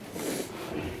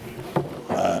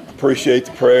Appreciate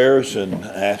the prayers and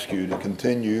ask you to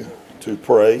continue to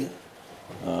pray.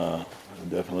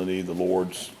 Definitely need the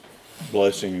Lord's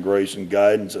blessing and grace and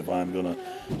guidance if I'm going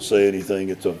to say anything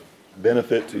that's a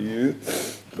benefit to you,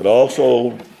 but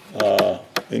also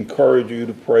encourage you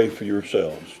to pray for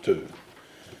yourselves too,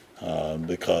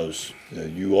 because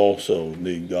you also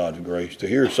need God's grace to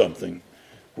hear something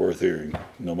worth hearing,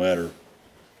 no matter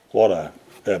what I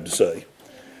have to say.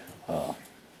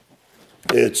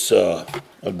 It's a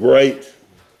great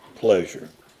pleasure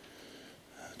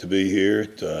to be here.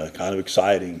 It's kind of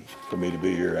exciting for me to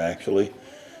be here, actually,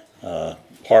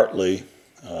 partly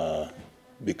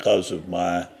because of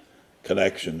my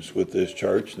connections with this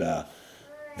church. Now,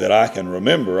 that I can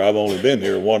remember, I've only been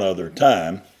here one other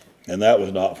time, and that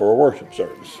was not for a worship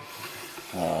service.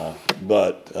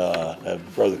 But as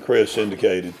Brother Chris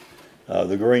indicated,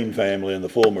 the Green family and the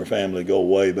Fulmer family go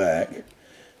way back.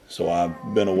 So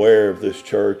I've been aware of this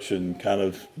church and kind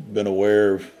of been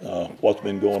aware of what's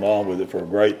been going on with it for a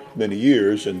great many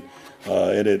years. And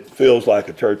it feels like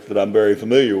a church that I'm very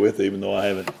familiar with, even though I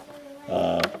haven't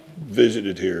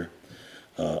visited here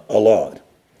a lot.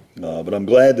 But I'm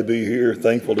glad to be here,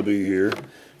 thankful to be here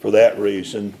for that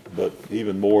reason. But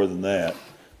even more than that,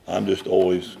 I'm just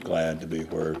always glad to be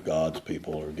where God's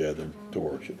people are gathered to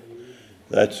worship.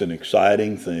 That's an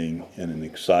exciting thing and an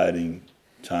exciting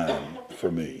time for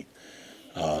me.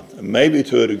 Maybe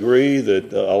to a degree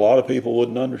that a lot of people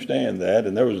wouldn't understand that,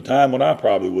 and there was a time when I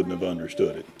probably wouldn't have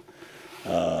understood it.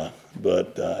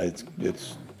 But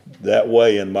it's that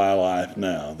way in my life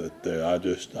now that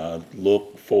I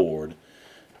look forward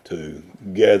to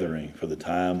gathering for the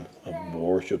time of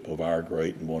worship of our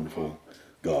great and wonderful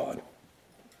God.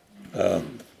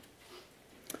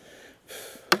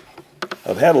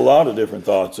 I've had a lot of different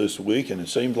thoughts this week, and it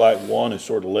seems like one has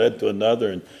sort of led to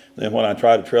another, and then when I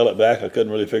tried to trail it back, I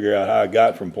couldn't really figure out how I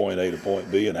got from point A to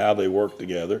point B and how they work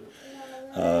together.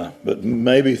 But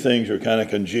maybe things are kind of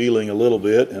congealing a little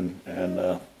bit,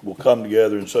 and will come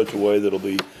together in such a way that will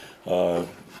be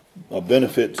a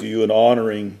benefit to you and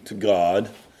honoring to God.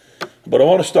 But I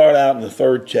want to start out in the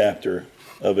 3rd chapter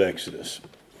of Exodus.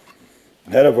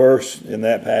 I had a verse in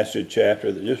that passage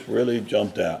chapter that just really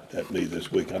jumped out at me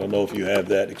this week. I don't know if you have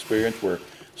that experience where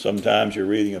sometimes you're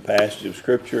reading a passage of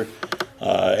Scripture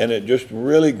and it just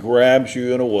really grabs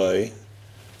you in a way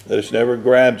that it's never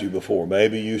grabbed you before.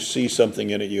 Maybe you see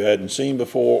something in it you hadn't seen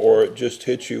before, or it just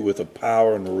hits you with a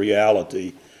power and a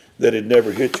reality that had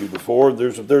never hit you before.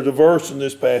 There's a verse in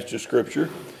this passage of Scripture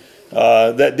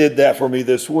that did that for me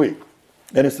this week.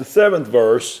 And it's the 7th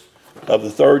verse of the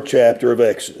 3rd chapter of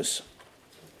Exodus.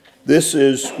 This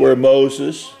is where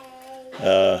Moses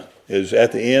is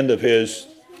at the end of his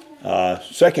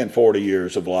second 40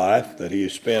 years of life that he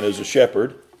spent as a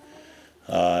shepherd.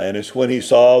 And it's when he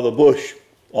saw the bush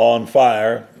on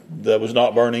fire that was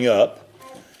not burning up.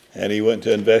 And he went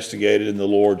to investigate it, and the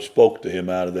Lord spoke to him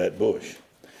out of that bush.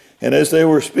 And as they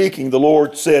were speaking, the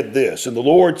Lord said this, and the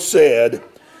Lord said,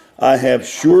 I have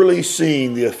surely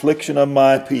seen the affliction of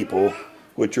my people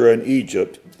which are in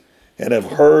Egypt, and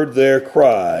have heard their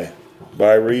cry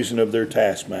by reason of their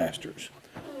taskmasters,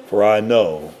 for I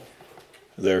know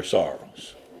their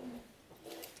sorrows.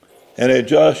 And it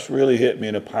just really hit me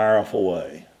in a powerful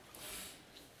way.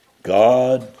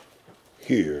 God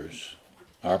hears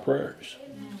our prayers.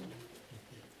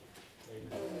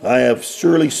 I have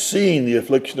surely seen the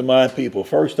affliction of my people.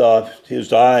 First off,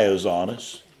 his eye is on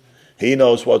us. He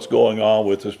knows what's going on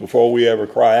with us before we ever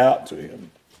cry out to him.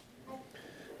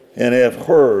 And have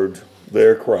heard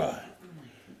their cry.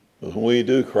 But when we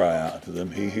do cry out to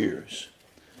them, he hears.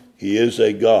 He is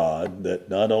a God that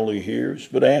not only hears,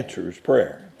 but answers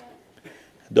prayer.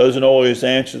 Doesn't always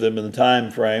answer them in the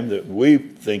time frame that we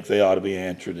think they ought to be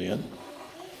answered in.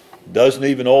 Doesn't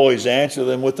even always answer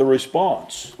them with the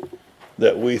response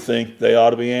that we think they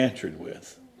ought to be answered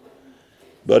with.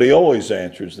 But he always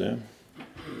answers them.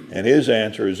 And his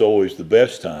answer is always the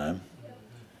best time.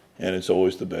 And it's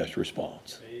always the best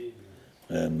response.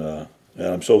 And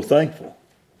I'm so thankful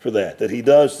for that he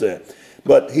does that.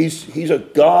 But he's a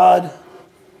God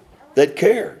that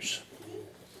cares.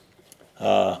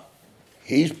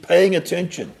 He's paying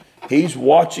attention. He's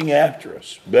watching after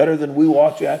us better than we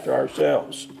watch after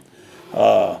ourselves.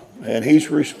 And he's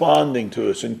responding to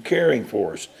us and caring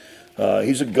for us.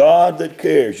 He's a God that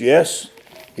cares. Yes,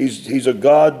 he's a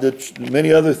God that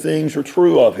many other things are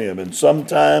true of him. And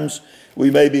sometimes we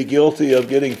may be guilty of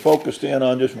getting focused in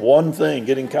on just one thing,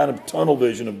 getting kind of tunnel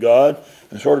vision of God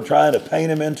and sort of trying to paint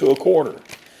him into a corner.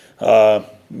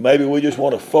 Maybe we just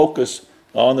want to focus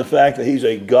on the fact that he's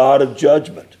a God of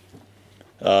judgment.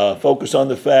 Focus on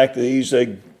the fact that he's a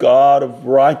God of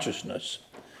righteousness.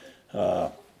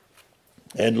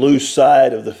 and lose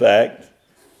sight of the fact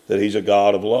that he's a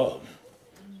God of love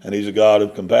and he's a God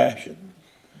of compassion.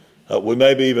 We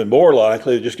may be even more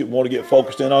likely to just want to get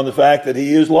focused in on the fact that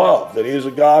he is love, that he is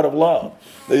a God of love,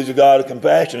 that he's a God of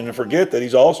compassion, and forget that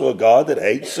he's also a God that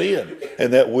hates sin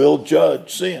and that will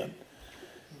judge sin.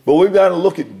 But we've got to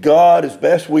look at God as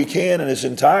best we can in his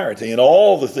entirety and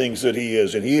all the things that he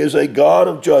is. And he is a God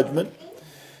of judgment.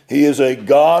 He is a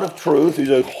God of truth.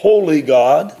 He's a holy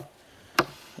God.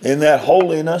 In that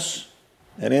holiness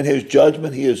and in his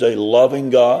judgment, he is a loving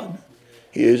God.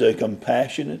 He is a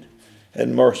compassionate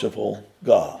and merciful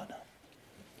God.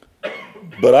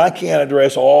 But I can't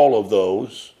address all of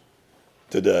those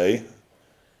today.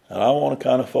 And I want to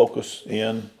kind of focus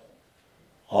in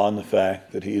on the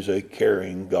fact that he's a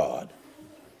caring God.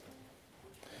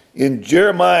 In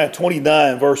Jeremiah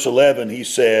 29, verse 11, he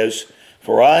says,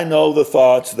 "For I know the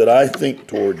thoughts that I think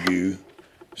toward you,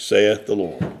 saith the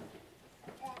Lord."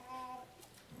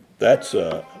 That's,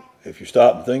 if you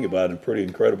stop and think about it, a pretty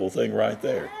incredible thing right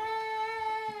there.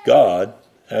 God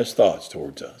has thoughts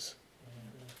towards us.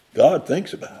 God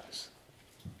thinks about us.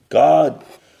 God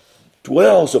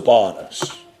dwells upon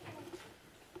us.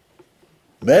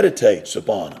 Meditates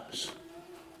upon us.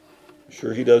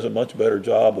 Sure, he does a much better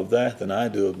job of that than I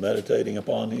do of meditating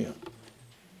upon him.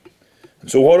 And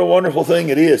so what a wonderful thing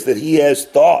it is that he has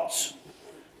thoughts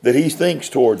that he thinks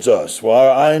towards us.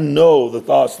 "Well, I know the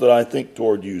thoughts that I think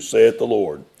toward you, saith the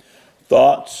Lord,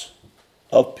 thoughts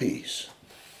of peace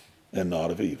and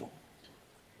not of evil,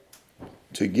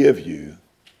 to give you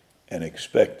an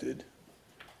expected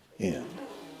end."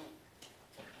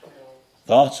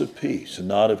 Thoughts of peace and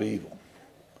not of evil.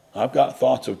 I've got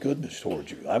thoughts of goodness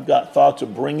towards you. I've got thoughts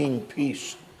of bringing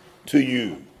peace to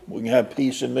you. We can have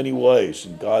peace in many ways,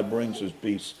 and God brings his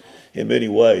peace in many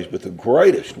ways. But the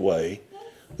greatest way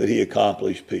that he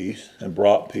accomplished peace and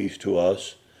brought peace to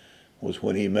us was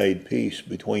when he made peace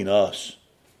between us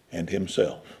and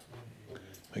himself,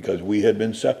 because we had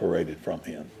been separated from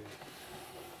him.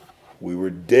 We were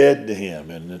dead to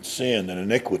him in sin and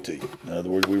iniquity. In other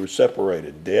words, we were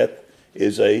separated. Death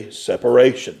is a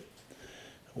separation.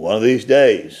 One of these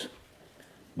days,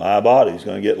 my body's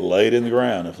going to get laid in the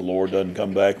ground if the Lord doesn't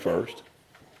come back first.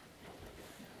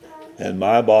 And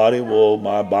my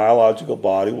biological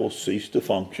body will cease to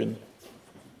function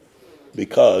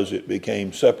because it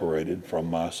became separated from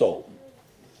my soul.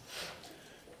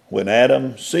 When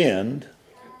Adam sinned,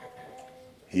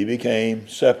 he became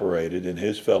separated in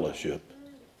his fellowship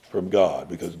from God,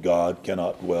 because God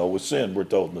cannot dwell with sin, we're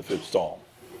told in the 5th Psalm.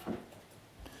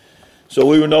 So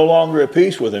we were no longer at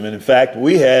peace with him. And in fact,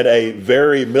 we had a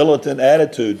very militant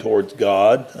attitude towards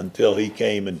God until he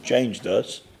came and changed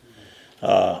us.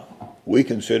 We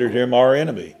considered him our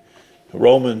enemy.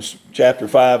 Romans chapter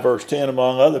 5, verse 10,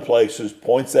 among other places,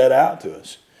 points that out to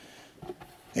us.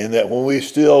 In that when we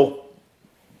still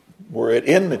were at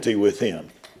enmity with him,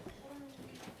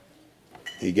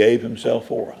 he gave himself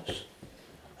for us.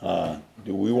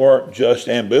 We weren't just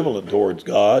ambivalent towards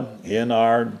God. In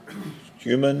our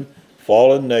human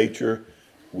fallen nature,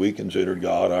 we considered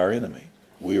God our enemy.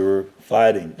 We were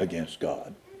fighting against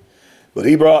God. But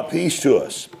he brought peace to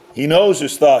us. He knows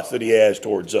his thoughts that he has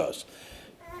towards us.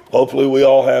 Hopefully we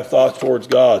all have thoughts towards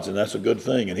God's, and that's a good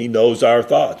thing. And he knows our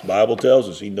thoughts. The Bible tells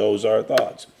us he knows our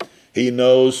thoughts. He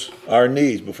knows our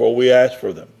needs before we ask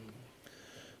for them.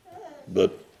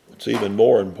 But it's even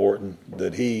more important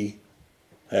that he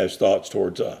has thoughts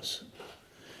towards us.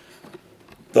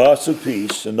 Thoughts of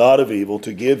peace and not of evil,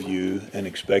 to give you an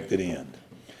expected end.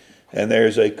 And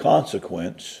there's a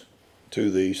consequence to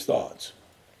these thoughts.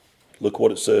 Look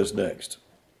what it says next.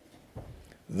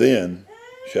 "Then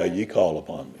shall ye call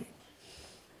upon me.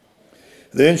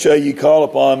 Then shall ye call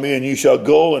upon me, and ye shall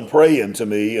go and pray unto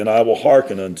me, and I will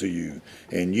hearken unto you.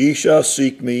 And ye shall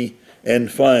seek me and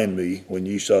find me, when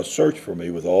ye shall search for me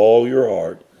with all your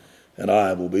heart, and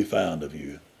I will be found of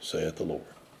you, saith the Lord."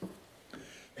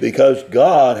 Because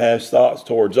God has thoughts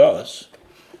towards us,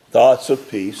 thoughts of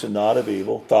peace and not of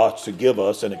evil, thoughts to give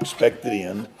us an expected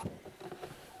end,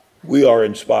 we are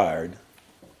inspired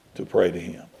to pray to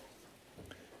him.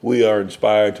 We are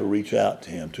inspired to reach out to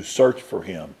him, to search for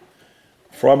him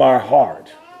from our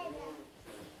heart.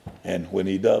 And when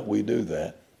we do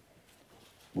that,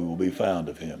 we will be found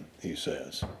of him, he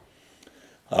says.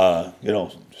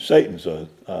 Satan's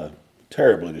a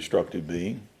terribly destructive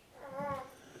being.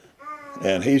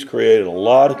 And he's created a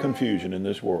lot of confusion in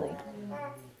this world.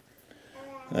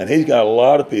 And he's got a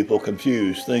lot of people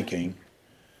confused, thinking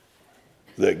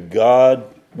that God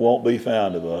won't be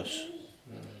found of us,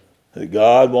 that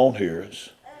God won't hear us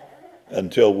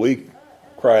until we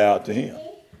cry out to him,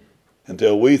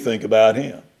 until we think about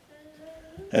him.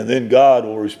 and then God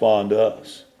will respond to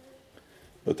us.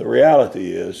 But the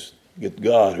reality is, it's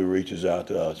God who reaches out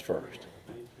to us first.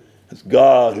 It's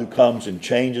God who comes and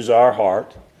changes our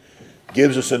heart,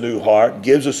 gives us a new heart,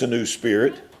 gives us a new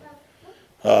spirit,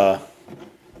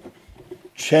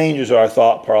 changes our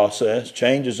thought process,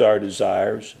 changes our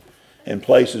desires, and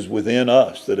places within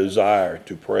us the desire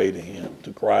to pray to Him,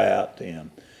 to cry out to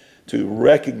Him, to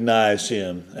recognize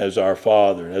Him as our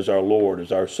Father, as our Lord,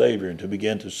 as our Savior, and to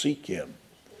begin to seek Him.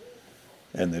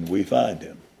 And then we find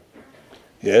Him.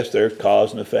 Yes, there's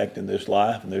cause and effect in this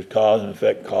life, and there's cause and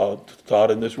effect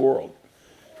taught in this world.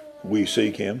 We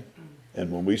seek Him,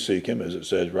 and when we seek Him, as it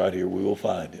says right here, we will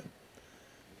find Him.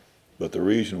 But the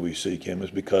reason we seek Him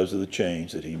is because of the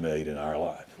change that He made in our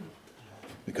life.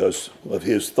 Because of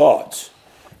His thoughts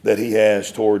that He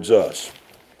has towards us.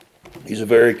 He's a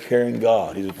very caring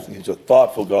God. He's a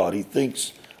thoughtful God. He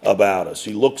thinks about us.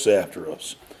 He looks after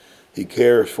us. He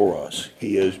cares for us.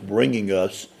 He is bringing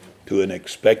us to an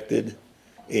expected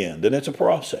end. And it's a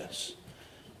process.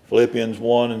 Philippians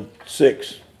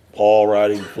 1:6, Paul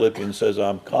writing in Philippians says,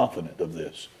 I'm confident of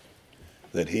this,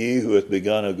 that He who hath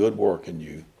begun a good work in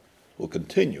you will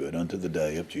continue it unto the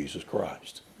day of Jesus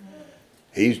Christ.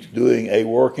 He's doing a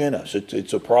work in us.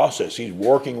 It's a process. He's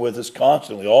working with us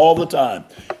constantly, all the time,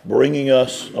 bringing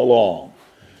us along.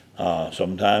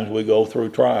 Sometimes we go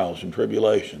through trials and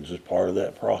tribulations as part of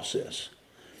that process.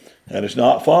 And it's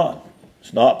not fun.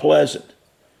 It's not pleasant.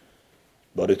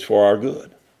 But it's for our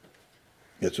good.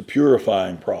 It's a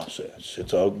purifying process.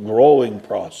 It's a growing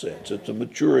process. It's a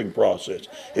maturing process.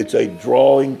 It's a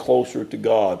drawing closer to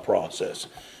God process.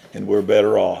 And we're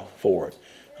better off for it.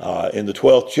 In the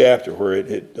 12th chapter, where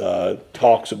it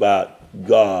talks about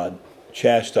God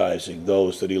chastising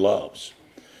those that He loves.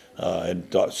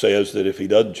 And says that if He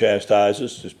doesn't chastise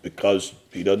us, it's because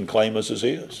He doesn't claim us as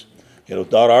His. You know,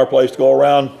 it's not our place to go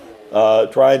around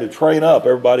trying to train up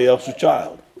everybody else's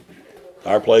child.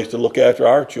 Our place to look after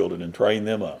our children and train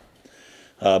them up.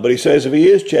 But He says if He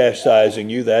is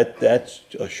chastising you, that's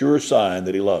a sure sign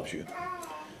that He loves you.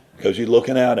 Because He's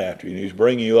looking out after you and He's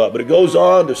bringing you up. But it goes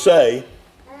on to say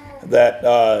that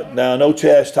now no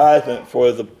chastisement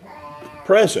for the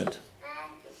present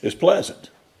is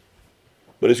pleasant,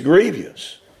 but it's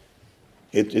grievous.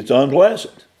 It's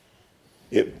unpleasant.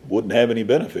 It wouldn't have any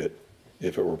benefit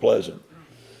if it were pleasant.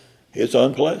 It's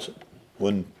unpleasant.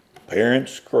 When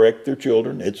parents correct their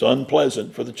children, it's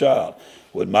unpleasant for the child.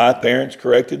 When my parents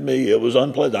corrected me, it was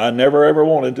unpleasant. I never ever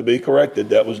wanted to be corrected.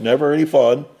 That was never any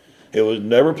fun. It was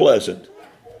never pleasant.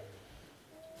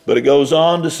 But it goes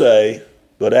on to say,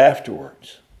 but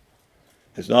afterwards,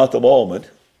 it's not the moment,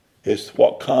 it's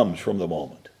what comes from the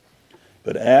moment.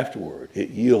 But afterward,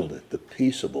 it yieldeth the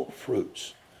peaceable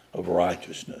fruits of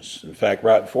righteousness. In fact,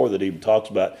 right before that, he even talks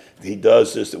about He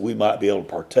does this that we might be able to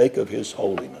partake of His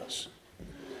holiness.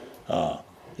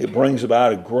 It brings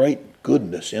about a great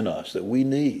goodness in us that we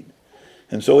need.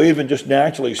 And so even just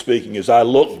naturally speaking, as I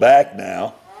look back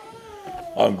now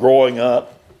on growing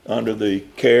up under the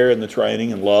care and the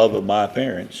training and love of my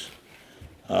parents,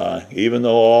 even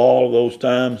though all of those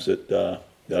times that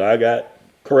I got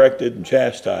corrected and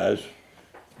chastised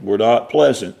were not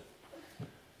pleasant,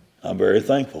 I'm very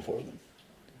thankful for them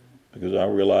because I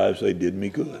realize they did me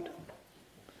good.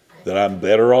 That I'm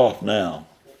better off now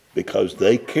because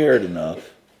they cared enough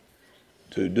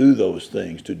to do those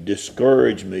things, to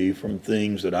discourage me from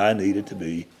things that I needed to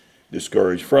be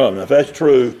discouraged from. Now, if that's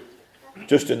true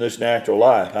just in this natural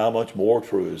life, how much more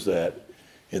true is that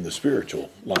in the spiritual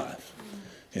life,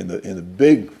 in the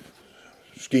big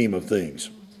scheme of things?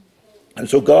 And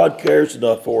so God cares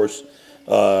enough for us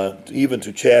even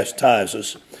to chastise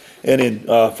us. And in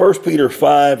 1 Peter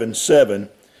 5:7,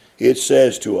 it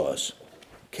says to us,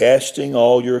 casting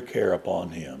all your care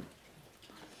upon Him,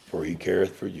 for He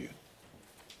careth for you.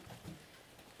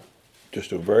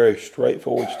 Just a very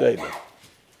straightforward statement.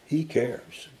 He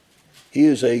cares. He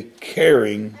is a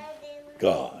caring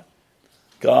God.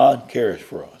 God cares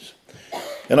for us.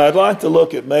 And I'd like to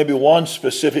look at maybe one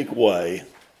specific way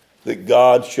that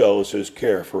God shows His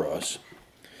care for us.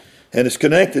 And it's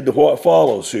connected to what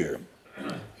follows here.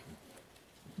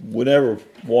 We never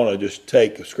want to just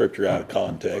take a scripture out of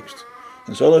context.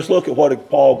 And so let's look at what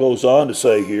Paul goes on to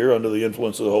say here under the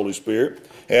influence of the Holy Spirit.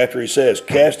 After he says,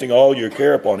 casting all your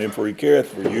care upon Him, for He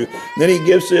careth for you. Then he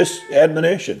gives this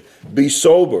admonition. Be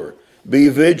sober, be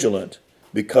vigilant,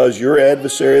 because your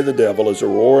adversary the devil as a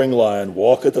roaring lion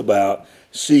walketh about,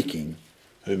 seeking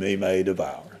whom he may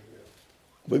devour.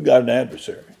 We've got an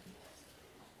adversary.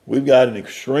 We've got an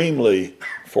extremely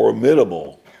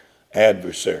formidable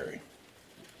adversary.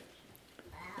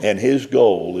 And his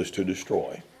goal is to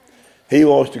destroy. He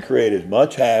wants to create as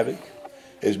much havoc,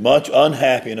 as much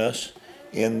unhappiness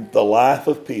in the life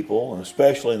of people, and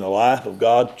especially in the life of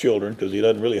God's children, because he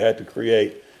doesn't really have to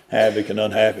create havoc and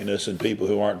unhappiness in people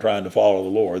who aren't trying to follow the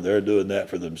Lord. They're doing that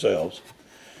for themselves.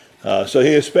 So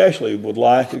he especially would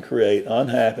like to create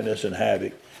unhappiness and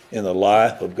havoc in the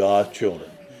life of God's children,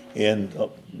 in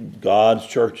God's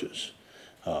churches.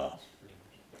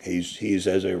 He's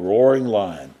as a roaring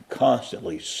lion,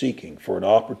 constantly seeking for an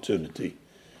opportunity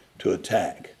to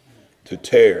attack, to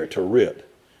tear, to rip,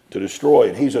 to destroy.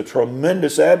 And he's a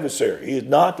tremendous adversary. He is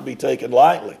not to be taken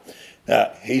lightly.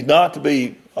 Now, we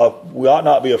ought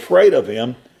not be afraid of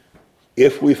him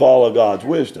if we follow God's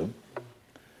wisdom,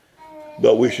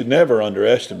 but we should never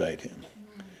underestimate him,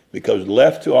 because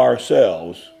left to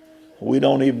ourselves, we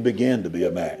don't even begin to be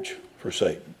a match for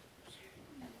Satan.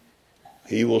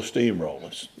 He will steamroll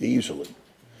us easily.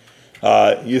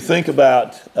 You think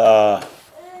about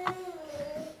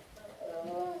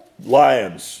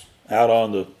lions out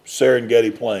on the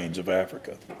Serengeti plains of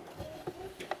Africa.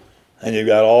 And you've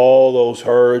got all those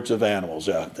herds of animals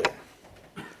out there.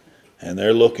 And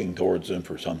they're looking towards them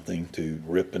for something to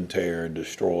rip and tear and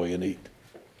destroy and eat.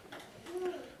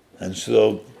 And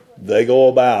so they go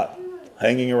about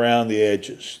hanging around the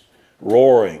edges,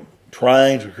 roaring,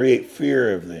 trying to create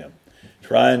fear of them,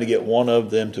 trying to get one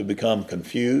of them to become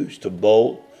confused, to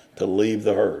bolt, to leave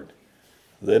the herd.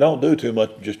 They don't do too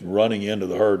much just running into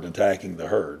the herd and attacking the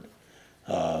herd,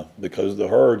 because the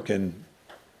herd can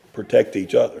protect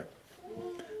each other.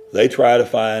 They try to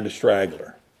find a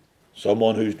straggler,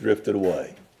 someone who's drifted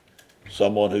away,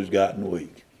 someone who's gotten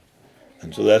weak.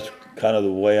 And so that's kind of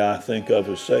the way I think of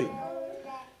as Satan.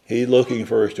 He's looking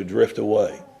for us to drift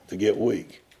away, to get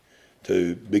weak,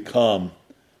 to become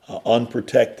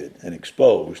unprotected and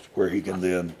exposed, where he can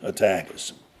then attack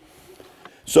us.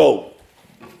 So,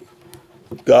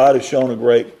 God has shown a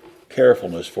great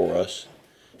carefulness for us,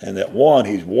 and that one,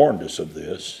 he's warned us of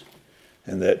this,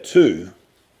 and that two,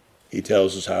 he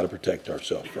tells us how to protect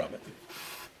ourselves from it.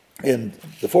 In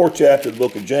the 4th chapter of the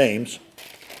book of James,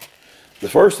 the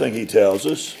first thing he tells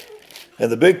us,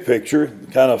 and the big picture,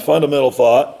 kind of fundamental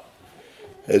thought,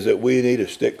 is that we need to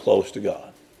stick close to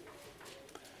God.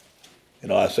 You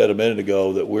know, I said a minute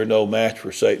ago that we're no match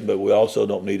for Satan, but we also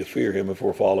don't need to fear him if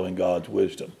we're following God's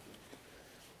wisdom.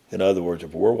 In other words,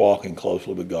 if we're walking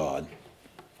closely with God,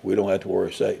 we don't have to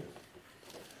worry Satan,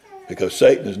 because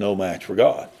Satan is no match for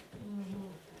God.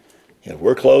 And if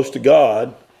we're close to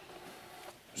God,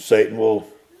 Satan will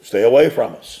stay away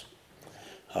from us.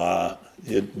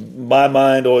 My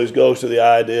mind always goes to the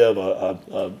idea of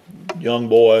a young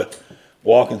boy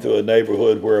walking through a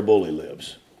neighborhood where a bully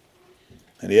lives.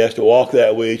 And he has to walk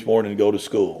that way each morning to go to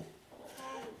school.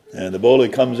 And the bully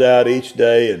comes out each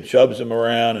day and shoves him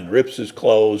around and rips his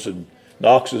clothes and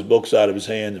knocks his books out of his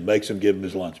hands and makes him give him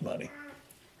his lunch money.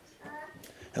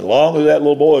 As long as that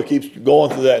little boy keeps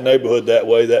going through that neighborhood that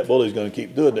way, that bully's going to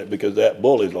keep doing it, because that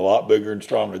bully's a lot bigger and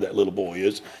stronger than that little boy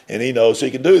is, and he knows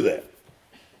he can do that.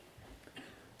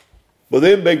 But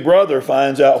then Big Brother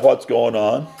finds out what's going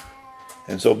on,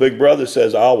 and so Big Brother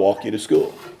says, I'll walk you to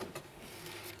school.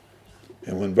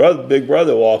 And when Big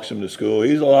Brother walks him to school,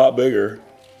 he's a lot bigger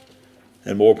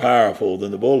and more powerful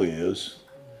than the bully is,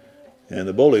 and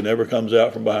the bully never comes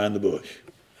out from behind the bush,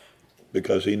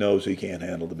 because he knows he can't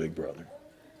handle the Big Brother.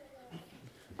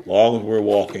 As long as we're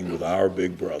walking with our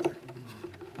Big Brother,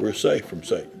 we're safe from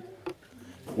Satan.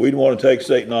 If we want to take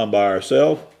Satan on by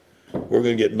ourselves, we're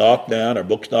going to get knocked down, our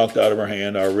books knocked out of our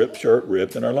hand, our ripped shirt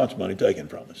ripped, and our lunch money taken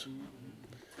from us.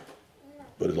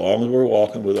 But as long as we're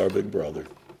walking with our Big Brother,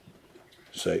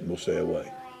 Satan will stay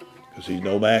away, because he's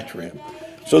no match for him.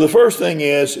 So the first thing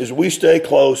is we stay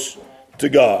close to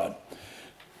God.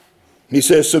 He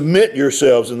says, submit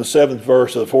yourselves in the 7th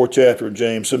verse of the 4th chapter of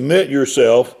James. Submit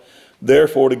yourself,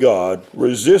 therefore, to God.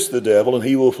 Resist the devil, and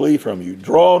he will flee from you.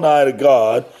 Draw nigh to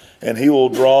God, and he will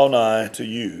draw nigh to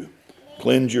you.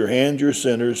 Cleanse your hands, you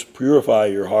sinners. Purify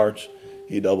your hearts,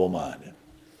 ye double-minded.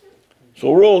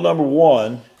 So rule number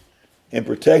 1 in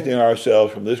protecting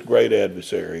ourselves from this great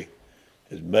adversary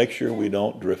is make sure we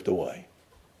don't drift away.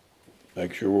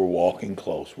 Make sure we're walking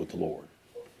close with the Lord.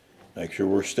 Make sure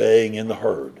we're staying in the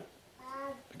herd,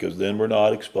 because then we're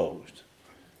not exposed.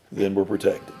 Then we're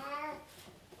protected.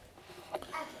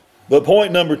 But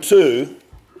point number 2,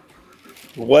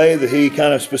 the way that he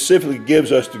kind of specifically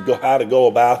gives us how to go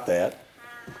about that,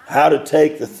 how to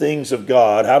take the things of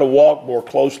God, how to walk more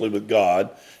closely with God,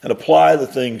 and apply the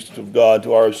things of God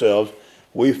to ourselves,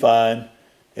 we find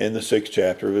in the 6th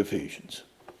chapter of Ephesians.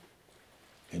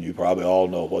 And you probably all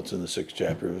know what's in the 6th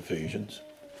chapter of Ephesians.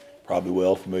 Probably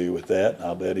well familiar with that.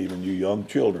 I'll bet even you young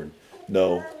children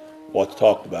know what's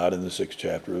talked about in the 6th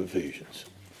chapter of Ephesians.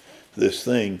 this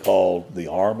thing called the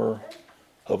armor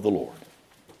of the Lord.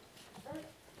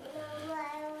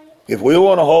 If we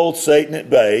want to hold Satan at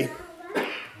bay,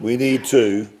 we need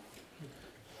to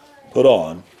put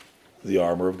on the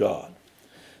armor of God.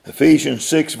 Ephesians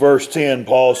 6 verse 10,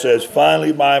 Paul says,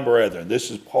 "Finally, my brethren," this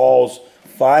is Paul's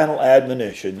final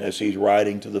admonition as he's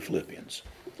writing to the Philippians.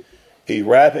 He's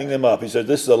wrapping them up. He says,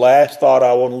 this is the last thought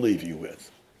I want to leave you with.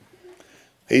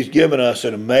 He's given us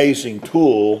an amazing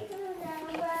tool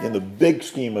in the big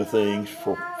scheme of things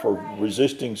for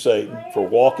resisting Satan, for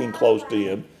walking close to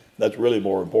him. That's really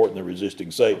more important than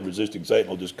resisting Satan. Resisting Satan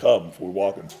will just come if we're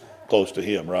walking close to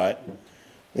him, right?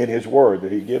 In his word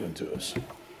that he's given to us.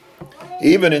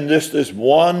 Even in this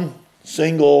one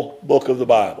single book of the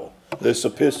Bible, this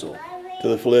epistle to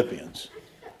the Philippians.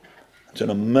 It's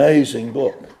an amazing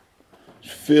book.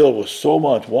 It's filled with so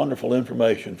much wonderful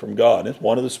information from God. It's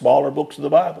one of the smaller books of the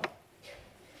Bible.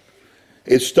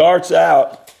 It starts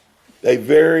out a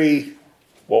very,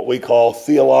 what we call,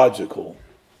 theological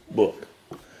book.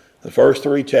 The first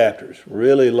 3 chapters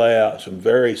really lay out some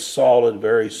very solid,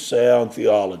 very sound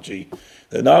theology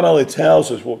that not only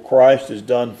tells us what Christ has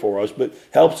done for us, but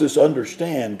helps us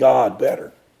understand God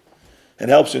better and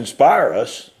helps inspire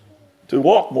us to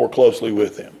walk more closely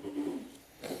with him.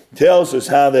 It tells us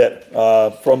how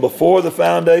that from before the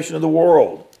foundation of the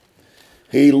world,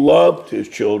 he loved his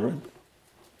children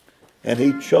and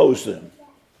he chose them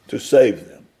to save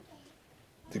them,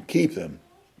 to keep them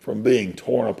from being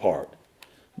torn apart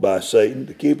by Satan,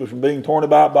 to keep us from being torn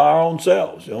about by our own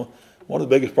selves. You know, one of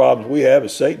the biggest problems we have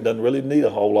is Satan doesn't really need a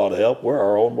whole lot of help. We're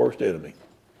our own worst enemy.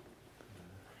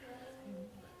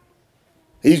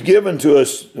 He's given to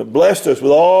us, blessed us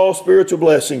with all spiritual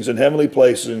blessings in heavenly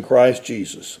places in Christ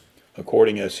Jesus,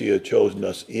 according as he has chosen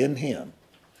us in him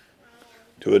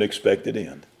to an expected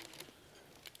end.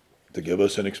 To give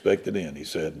us an expected end, he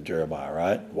said in Jeremiah,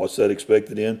 right? What's that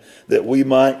expected end? That we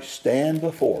might stand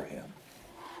before him,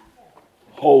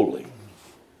 holy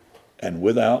and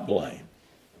without blame,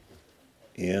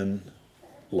 in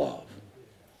love.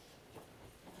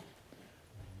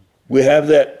 We have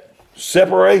that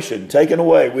separation taken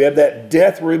away. We have that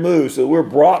death removed so that we're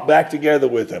brought back together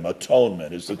with him.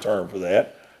 Atonement is the term for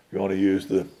that. If you want to use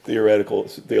the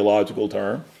theological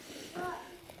term.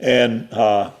 And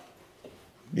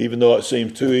even though it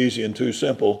seems too easy and too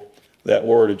simple, that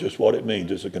word is just what it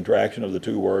means. It's a contraction of the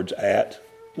 2 words, at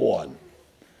one.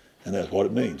 And that's what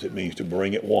it means. It means to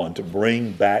bring at one, to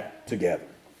bring back together.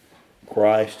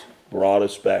 Christ brought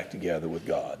us back together with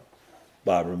God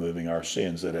by removing our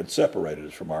sins that had separated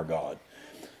us from our God.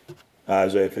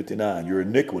 Isaiah 59, your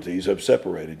iniquities have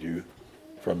separated you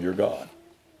from your God.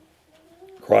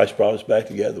 Christ brought us back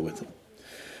together with him.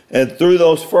 And through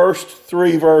those first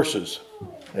 3 verses,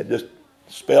 it just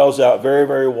spells out very,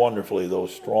 very wonderfully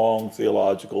those strong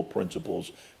theological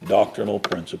principles, doctrinal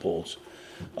principles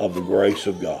of the grace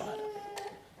of God.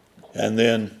 And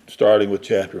then, starting with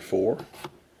chapter 4,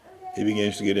 he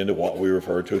begins to get into what we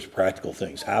refer to as practical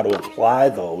things, how to apply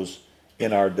those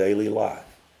in our daily life,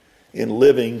 in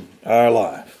living our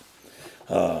life,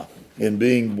 in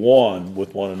being one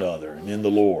with one another and in the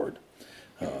Lord,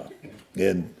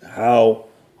 in how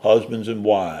husbands and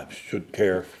wives should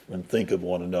care and think of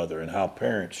one another, and how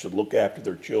parents should look after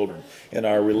their children, and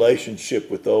our relationship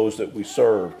with those that we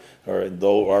serve, or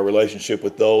our relationship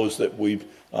with those that we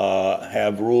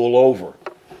have rule over.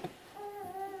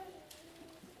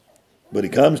 But he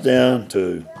comes down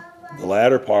to the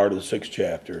latter part of the 6th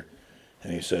chapter,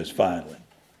 and he says, finally,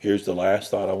 here's the last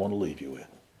thought I want to leave you with.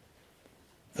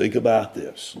 Think about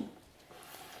this.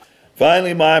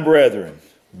 Finally, my brethren,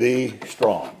 be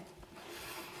strong.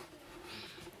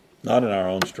 Not in our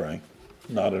own strength,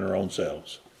 not in our own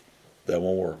selves. That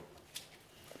won't work.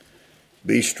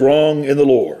 Be strong in the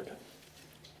Lord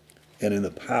and in the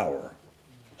power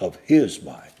of his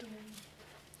might.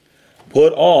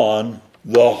 Put on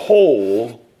the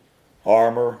whole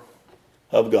armor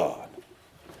of God.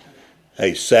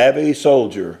 A savvy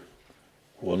soldier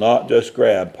will not just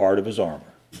grab part of his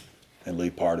armor and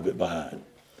leave part of it behind.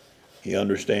 He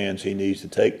understands he needs to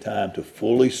take time to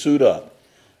fully suit up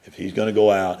if he's going to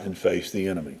go out and face the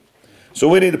enemy. So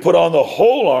we need to put on the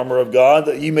whole armor of God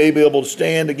that ye may be able to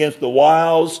stand against the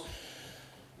wiles,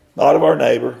 not of our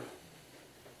neighbor,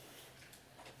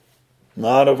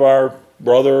 not of our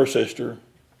brother or sister,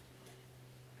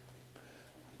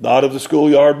 not of the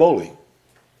schoolyard bully,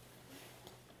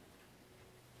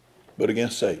 but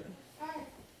against Satan.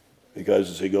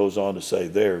 Because as he goes on to say,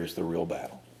 there is the real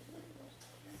battle.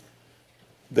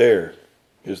 There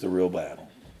is the real battle.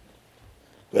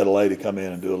 We had a lady come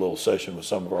in and do a little session with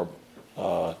some of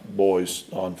our boys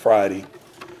on Friday.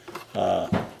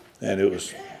 And it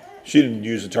was She didn't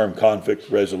use the term conflict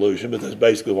resolution, but that's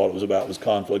basically what it was about, was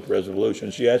conflict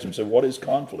resolution. She asked him, said, what is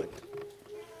conflict?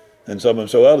 And some of them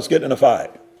said, well, it's getting in a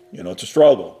fight. It's a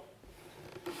struggle.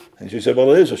 And she said,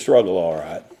 well, it is a struggle, all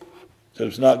right. So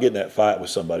it's not getting that fight with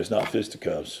somebody. It's not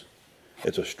fisticuffs.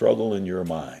 It's a struggle in your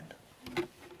mind.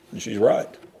 And she's right.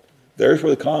 There's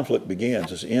where the conflict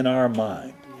begins. It's in our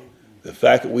mind. The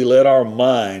fact that we let our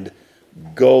mind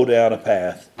go down a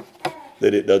path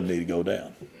that it doesn't need to go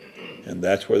down. And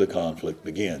that's where the conflict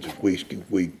begins. If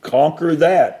we conquer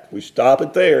that, we stop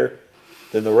it there,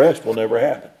 then the rest will never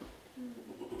happen.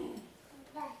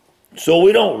 So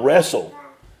we don't wrestle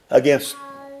against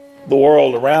the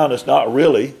world around us, not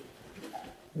really.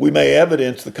 We may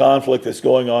evidence the conflict that's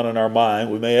going on in our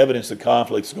mind. We may evidence the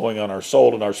conflict that's going on in our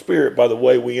soul and our spirit by the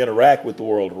way we interact with the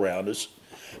world around us.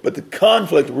 But the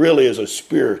conflict really is a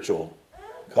spiritual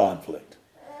conflict.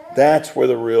 That's where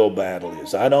the real battle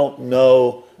is. I don't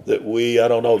know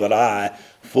that I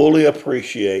fully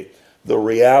appreciate the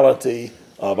reality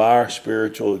of our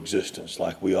spiritual existence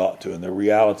like we ought to, and the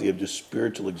reality of just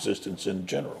spiritual existence in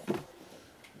general.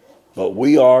 But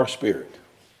we are spirit.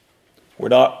 We're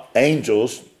not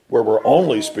angels where we're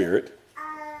only spirit.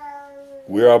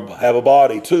 We have a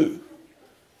body too.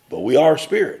 But we are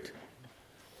spirit.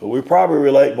 But we probably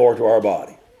relate more to our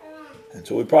body. And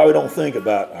so we probably don't think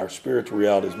about our spiritual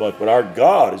reality as much. But our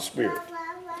God is spirit.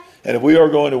 And if we are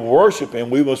going to worship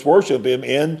him, we must worship him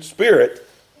in spirit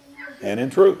and in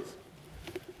truth.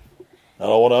 I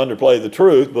don't want to underplay the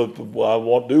truth, but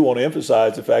I do want to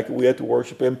emphasize the fact that we have to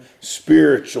worship him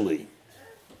spiritually.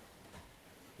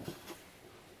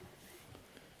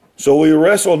 So we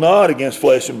wrestle not against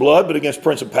flesh and blood, but against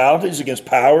principalities, against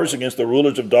powers, against the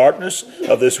rulers of darkness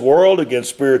of this world, against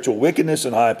spiritual wickedness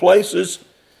in high places.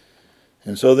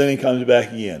 And so then he comes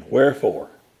back again.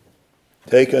 Wherefore,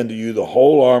 take unto you the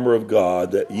whole armor of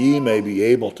God, that ye may be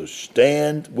able to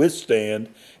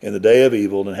withstand in the day of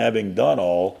evil, and having done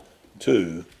all,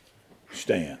 to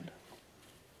stand.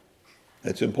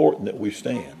 It's important that we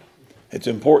stand. It's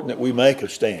important that we make a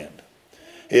stand.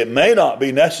 It may not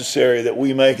be necessary that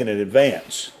we make an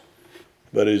advance,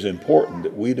 but it is important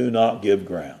that we do not give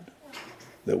ground,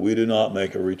 that we do not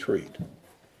make a retreat.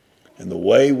 And the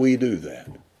way we do that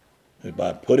is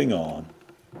by putting on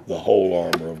the whole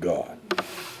armor of God.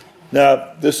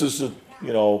 Now, this is,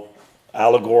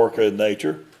 allegorical in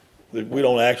nature. We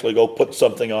don't actually go put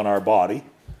something on our body.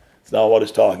 It's not what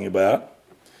it's talking about.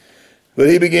 But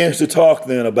he begins to talk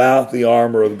then about the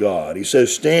armor of God. He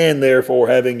says, stand therefore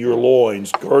having your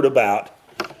loins girt about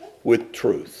with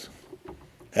truth.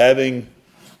 Having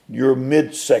your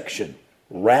midsection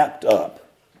wrapped up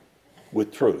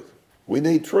with truth. We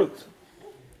need truth.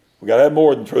 We've got to have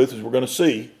more than truth, as we're going to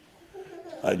see.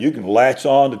 You can latch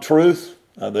on to truth.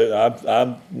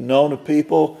 I've known of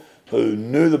people who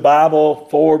knew the Bible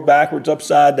forward, backwards,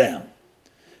 upside down.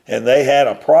 And they had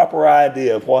a proper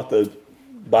idea of what the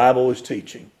Bible was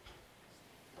teaching.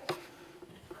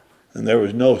 And there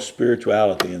was no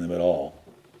spirituality in them at all.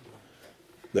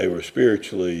 They were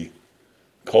spiritually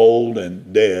cold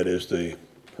and dead as the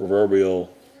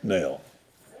proverbial nail.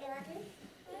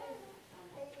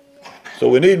 So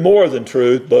we need more than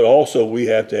truth, but also we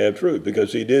have to have truth,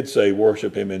 because he did say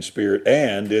worship him in spirit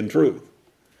and in truth.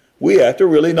 We have to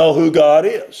really know who God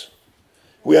is.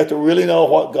 We have to really know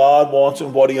what God wants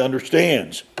and what he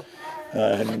understands.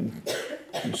 And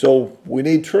so we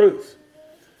need truth.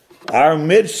 Our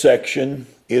midsection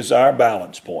is our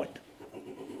balance point.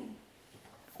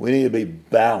 We need to be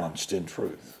balanced in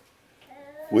truth.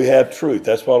 We have truth.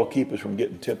 That's what will keep us from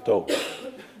getting tipped over.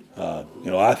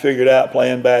 I figured out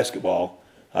playing basketball,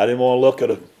 I didn't want to look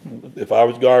at if I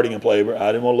was guarding a player,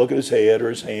 I didn't want to look at his head or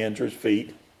his hands or his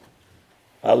feet.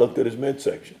 I looked at his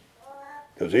midsection.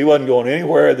 Because he wasn't going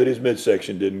anywhere that his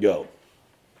midsection didn't go.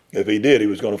 If he did, he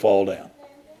was going to fall down.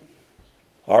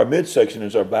 Our midsection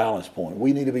is our balance point.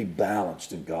 We need to be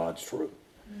balanced in God's truth.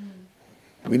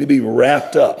 We need to be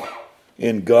wrapped up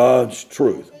in God's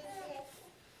truth.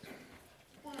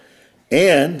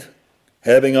 And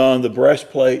having on the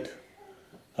breastplate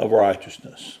of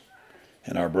righteousness.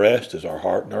 And our breast is our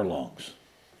heart and our lungs.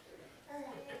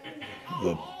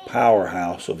 The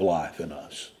powerhouse of life in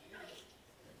us.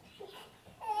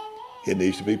 It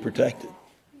needs to be protected.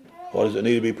 What does it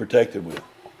need to be protected with?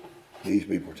 It needs to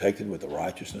be protected with the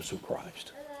righteousness of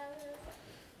Christ.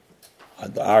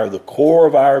 The core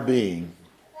of our being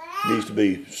needs to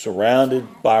be surrounded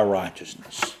by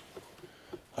righteousness.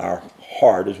 Our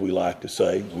heart, as we like to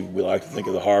say, we like to think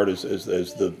of the heart as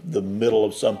the middle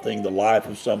of something, the life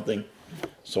of something.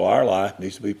 So our life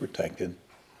needs to be protected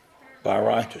by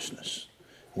righteousness.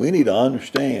 We need to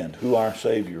understand who our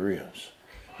Savior is.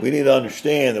 We need to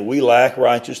understand that we lack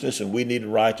righteousness and we need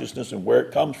righteousness and where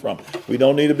it comes from. We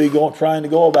don't need to be trying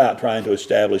to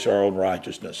establish our own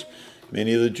righteousness.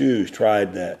 Many of the Jews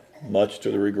tried that, much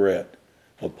to the regret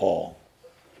of Paul,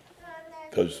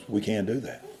 because we can't do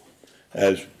that.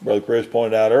 As Brother Chris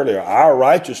pointed out earlier, our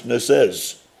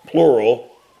righteousnesses,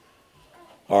 plural,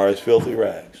 are as filthy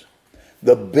rags.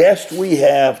 The best we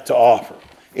have to offer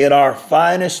in our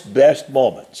finest, best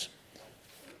moments.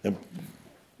 And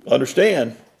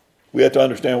understand, we have to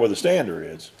understand where the standard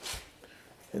is.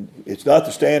 And it's not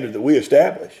the standard that we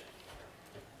establish.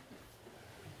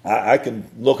 I can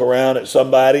look around at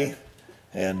somebody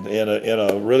and in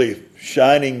a really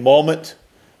shining moment,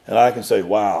 and I can say,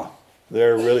 wow,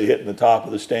 they're really hitting the top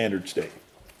of the standard stick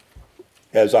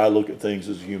as I look at things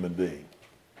as a human being.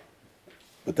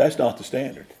 But that's not the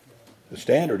standard. The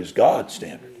standard is God's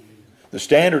standard. The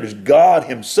standard is God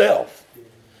himself.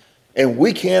 And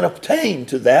we can't obtain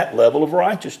to that level of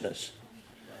righteousness.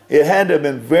 It had to have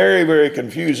been very, very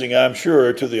confusing, I'm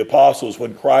sure, to the apostles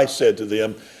when Christ said to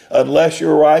them, unless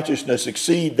your righteousness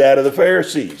exceed that of the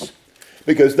Pharisees.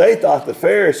 Because they thought the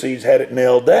Pharisees had it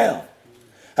nailed down.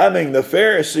 I mean, the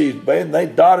Pharisees, man, they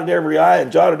dotted every I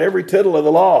and jotted every tittle of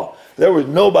the law. There was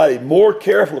nobody more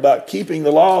careful about keeping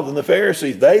the law than the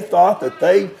Pharisees. They thought that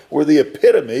they were the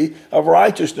epitome of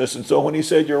righteousness. And so when he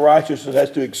said your righteousness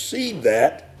has to exceed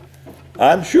that,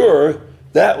 I'm sure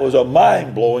that was a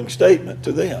mind-blowing statement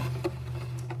to them.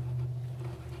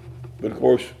 But of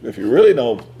course, if you really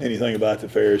know anything about the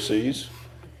Pharisees,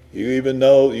 you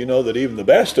know that even the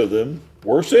best of them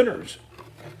were sinners.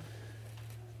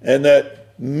 And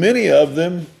that many of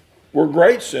them were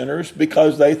great sinners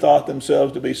because they thought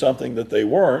themselves to be something that they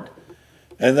weren't.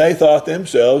 And they thought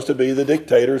themselves to be the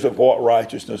dictators of what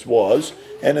righteousness was.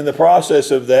 And in the process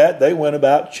of that, they went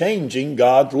about changing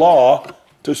God's law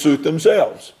to suit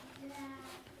themselves.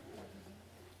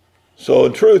 So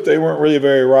in truth, they weren't really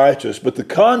very righteous. But the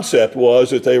concept was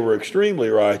that they were extremely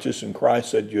righteous, and Christ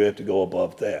said you have to go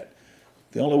above that.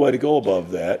 The only way to go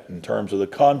above that, in terms of the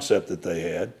concept that they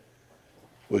had,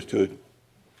 was to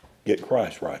get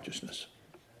Christ's righteousness.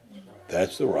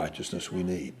 That's the righteousness we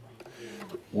need.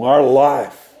 Our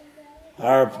life,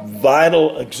 our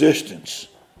vital existence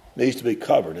needs to be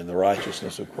covered in the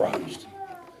righteousness of Christ.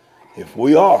 If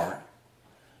we are,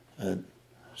 and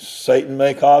Satan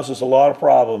may cause us a lot of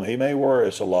problem, he may worry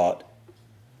us a lot,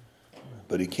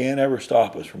 but he can't ever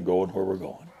stop us from going where we're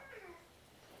going.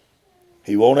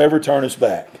 He won't ever turn us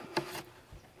back.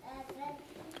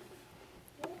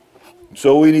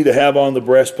 So we need to have on the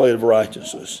breastplate of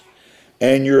righteousness,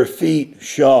 and your feet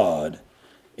shod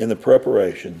in the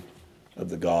preparation of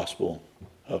the gospel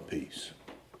of peace.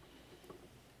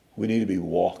 We need to be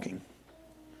walking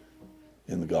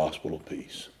in the gospel of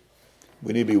peace.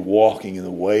 We need to be walking in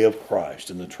the way of Christ,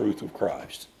 in the truth of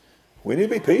Christ. We need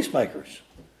to be peacemakers.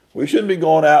 We shouldn't be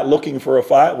going out looking for a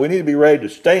fight. We need to be ready to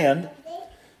stand,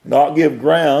 not give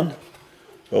ground.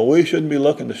 But we shouldn't be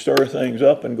looking to stir things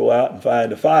up and go out and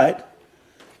find a fight.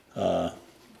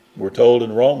 We're told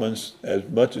in Romans, as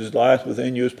much as lies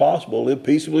within you as possible, live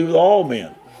peaceably with all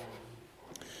men.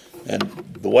 And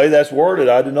the way that's worded,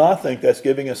 I do not think that's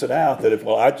giving us an out that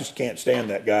I just can't stand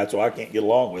that guy, so I can't get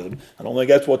along with him. I don't think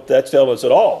that's what that's telling us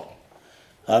at all.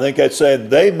 I think that's saying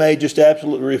they may just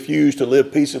absolutely refuse to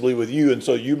live peaceably with you, and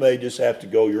so you may just have to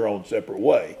go your own separate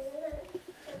way.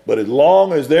 But as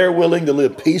long as they're willing to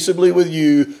live peaceably with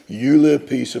you, you live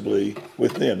peaceably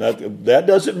with them. That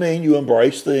doesn't mean you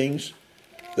embrace things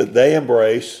that they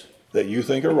embrace that you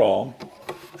think are wrong.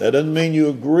 That doesn't mean you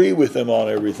agree with them on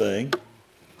everything.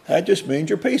 That just means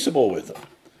you're peaceable with them.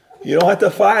 You don't have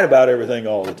to fight about everything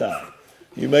all the time.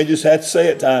 You may just have to say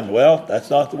at times, well, that's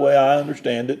not the way I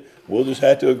understand it. We'll just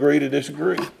have to agree to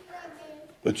disagree.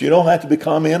 But you don't have to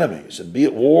become enemies and be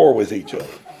at war with each other.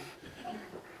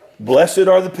 Blessed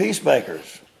are the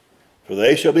peacemakers, for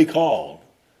they shall be called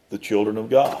the children of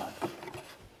God.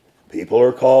 People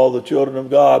are called the children of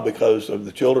God because of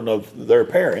the children of their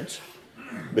parents,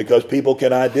 because people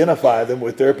can identify them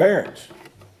with their parents.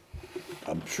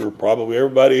 I'm sure probably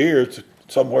everybody here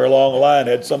somewhere along the line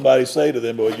had somebody say to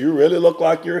them, well, you really look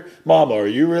like your mama, or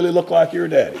you really look like your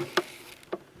daddy.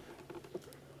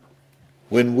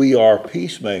 When we are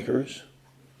peacemakers,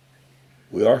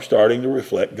 we are starting to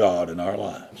reflect God in our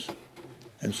lives.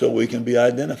 And so we can be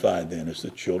identified then as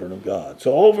the children of God.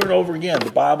 So over and over again,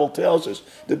 the Bible tells us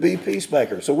to be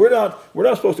peacemakers. So we're not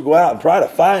supposed to go out and try to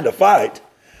find a fight.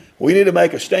 We need to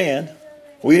make a stand.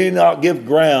 We need not give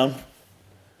ground.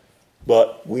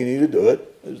 But we need to do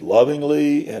it as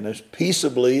lovingly and as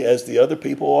peaceably as the other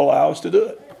people allow us to do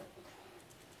it.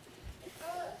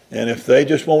 And if they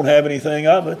just won't have anything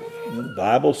of it, The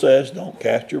Bible says don't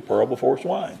cast your pearl before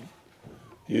swine.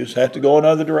 You just have to go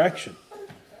another direction.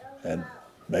 And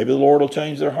maybe the Lord will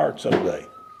change their heart someday.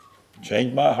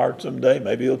 Change my heart someday.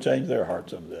 Maybe He'll change their heart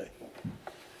someday.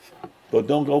 But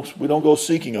we don't go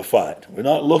seeking a fight. We're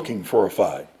not looking for a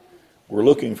fight. We're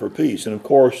looking for peace. And of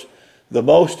course, the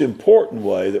most important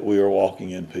way that we are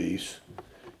walking in peace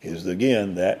is,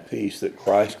 again, that peace that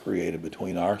Christ created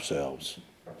between ourselves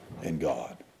and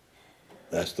God.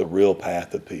 That's the real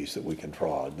path of peace that we can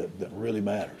trod, that really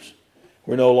matters.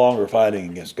 We're no longer fighting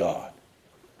against God.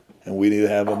 And we need to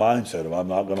have a mindset of, I'm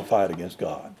not going to fight against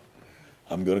God.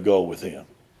 I'm going to go with Him.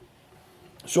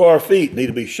 So our feet need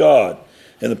to be shod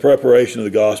in the preparation of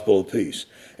the gospel of peace.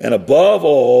 And above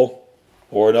all,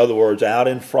 or in other words, out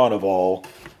in front of all,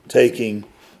 taking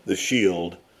the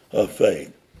shield of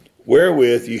faith,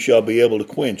 wherewith you shall be able to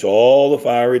quench all the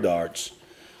fiery darts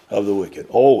of the wicked.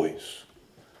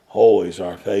 Always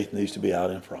our faith needs to be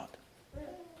out in front.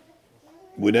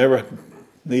 We never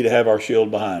need to have our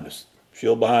shield behind us.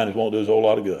 Shield behind us won't do us a whole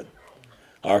lot of good.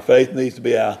 Our faith needs to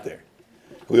be out there.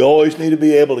 We always need to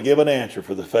be able to give an answer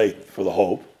for the faith, for the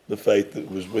hope, the faith that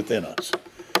was within us.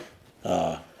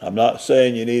 I'm not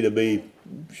saying you need to be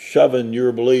shoving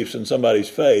your beliefs in somebody's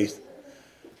faith,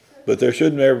 but there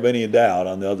shouldn't ever be any doubt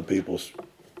on the other people's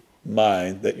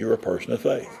mind that you're a person of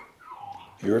faith.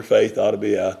 Your faith ought to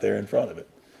be out there in front of it.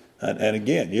 And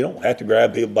again, you don't have to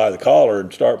grab people by the collar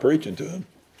and start preaching to them.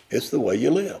 It's the way you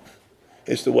live.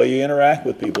 It's the way you interact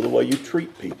with people, the way you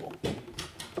treat people.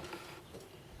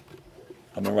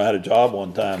 I remember I had a job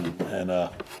one time, and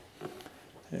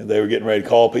they were getting ready to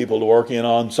call people to work in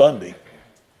on Sunday.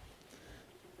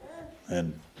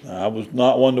 And I was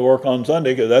not one to work on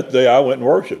Sunday because that day I went and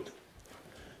worshiped.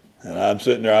 And I'm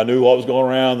sitting there, I knew what was going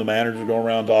around. The manager was going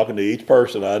around talking to each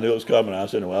person. I knew it was coming. I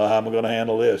said, well, how am I going to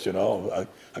handle this? I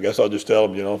guess I'll just tell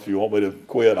them, if you want me to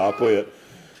quit, I'll quit.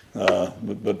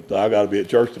 But I got to be at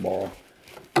church tomorrow.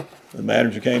 The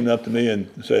manager came up to me and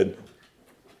said,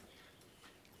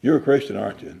 you're a Christian,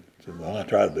 aren't you? I said, well, I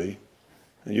try to be.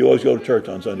 And you always go to church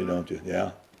on Sunday, don't you?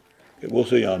 Yeah. Okay, we'll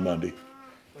see you on Monday.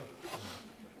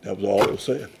 That was all that was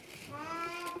said.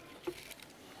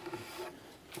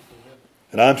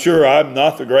 And I'm sure I'm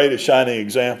not the greatest shining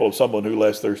example of someone who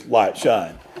lets their light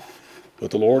shine. But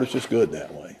the Lord is just good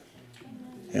that way.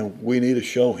 And we need to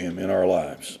show Him in our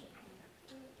lives.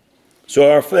 So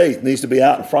our faith needs to be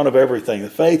out in front of everything. The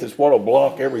faith is what will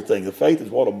block everything. The faith is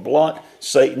what will blunt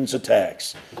Satan's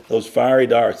attacks. Those fiery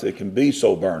darts that can be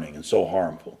so burning and so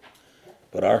harmful.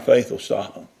 But our faith will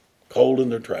stop them, cold in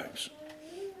their tracks.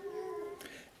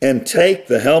 And take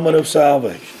the helmet of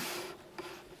salvation.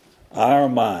 Our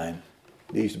mind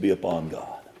needs to be upon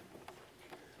God.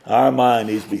 Our mind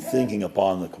needs to be thinking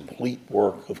upon the complete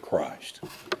work of Christ.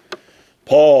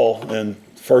 Paul in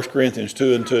 1 Corinthians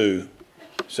 2:2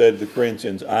 said to the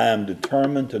Corinthians, I am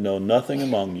determined to know nothing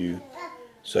among you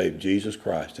save Jesus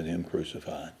Christ and Him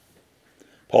crucified.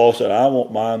 Paul said, I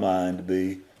want my mind to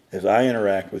be, as I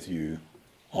interact with you,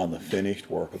 on the finished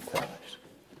work of Christ.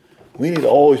 We need to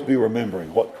always be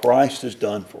remembering what Christ has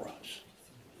done for us.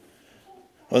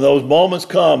 When those moments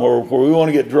come where we want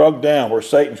to get drugged down, where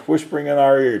Satan's whispering in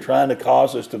our ear, trying to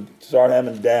cause us to start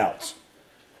having doubts,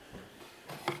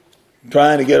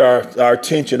 trying to get our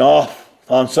attention off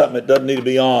on something that doesn't need to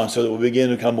be on so that we begin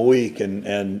to become weak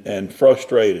and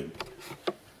frustrated.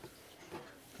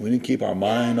 We need to keep our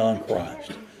mind on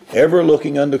Christ. Ever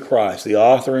looking unto Christ, the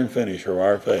author and finisher of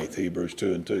our faith, Hebrews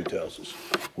 2:2 tells us.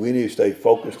 We need to stay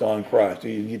focused on Christ.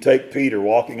 You take Peter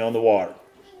walking on the water.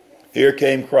 Here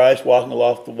came Christ walking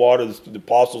along the water. The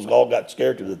apostles all got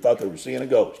scared because they thought they were seeing a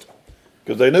ghost.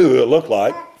 Because they knew who it looked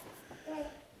like.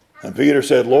 And Peter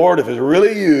said, Lord, if it's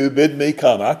really you, bid me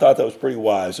come. I thought that was pretty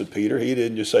wise of Peter. He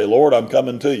didn't just say, Lord, I'm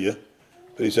coming to you.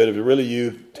 But he said, if it's really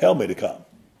you, tell me to come.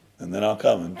 And then I'll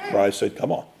come. And Christ said,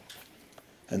 come on.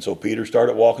 And so Peter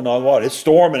started walking on water. It's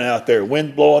storming out there.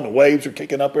 Wind blowing. The waves are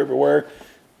kicking up everywhere.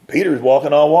 Peter's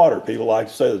walking on water. People like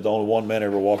to say there's only one man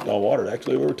ever walked on water.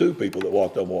 Actually, there were two people that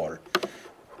walked on water.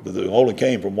 But they only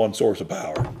came from one source of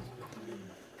power.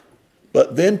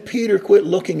 But then Peter quit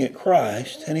looking at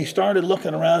Christ, and he started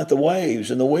looking around at the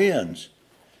waves and the winds.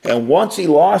 And once he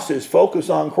lost his focus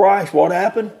on Christ, what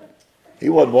happened? He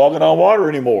wasn't walking on water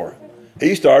anymore.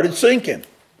 He started sinking.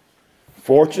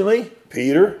 Fortunately,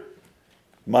 Peter,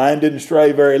 mind didn't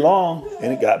stray very long,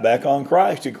 and he got back on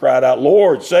Christ. He cried out,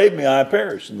 Lord, save me, I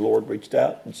perish. And the Lord reached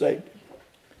out and saved him.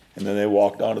 And then they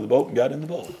walked onto the boat and got in the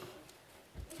boat.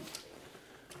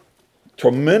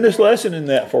 Tremendous lesson in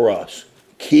that for us.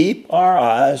 Keep our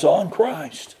eyes on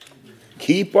Christ.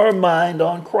 Keep our mind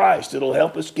on Christ. It'll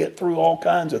help us get through all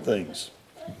kinds of things.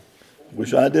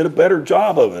 Wish I did a better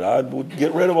job of it. I would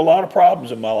get rid of a lot of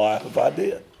problems in my life if I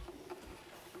did.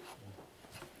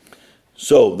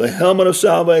 So, the helmet of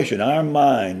salvation, our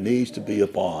mind needs to be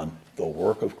upon the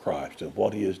work of Christ and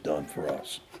what he has done for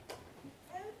us.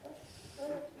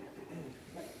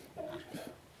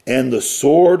 And the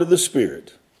sword of the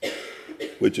Spirit,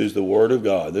 which is the Word of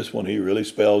God. This one he really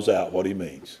spells out what he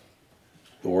means.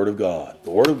 The Word of God. The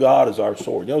Word of God is our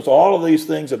sword. You know, so all of these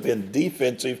things have been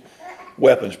defensive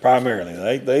weapons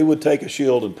primarily. They would take a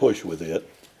shield and push with it.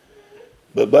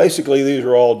 But basically these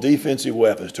are all defensive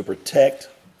weapons to protect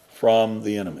from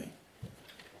the enemy.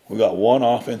 We've got one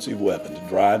offensive weapon to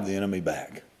drive the enemy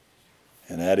back.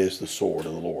 And that is the sword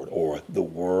of the Lord, or the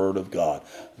Word of God.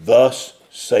 Thus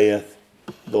saith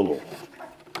the Lord.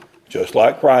 Just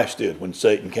like Christ did when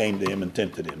Satan came to him and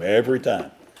tempted him every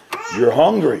time. You're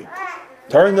hungry.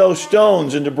 Turn those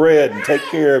stones into bread and take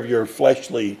care of your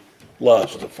fleshly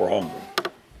lust for hunger.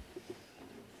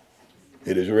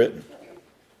 It is written,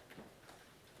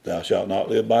 thou shalt not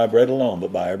live by bread alone,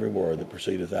 but by every word that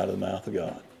proceedeth out of the mouth of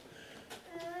God.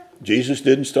 Jesus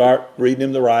didn't start reading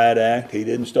him the riot act. He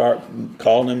didn't start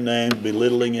calling him names,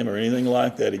 belittling him or anything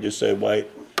like that. He just said, wait,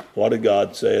 what did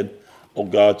God said? Oh,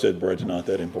 God said bread's not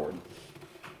that important.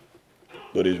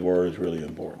 But his word is really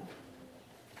important.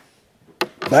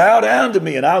 Bow down to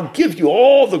me and I'll give you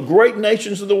all the great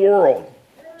nations of the world.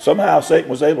 Somehow Satan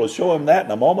was able to show him that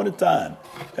in a moment of time.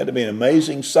 It had to be an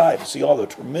amazing sight to see all the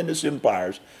tremendous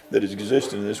empires that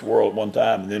existed in this world at one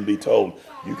time and then be told,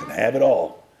 you can have it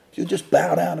all. You just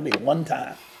bow down to me one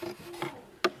time.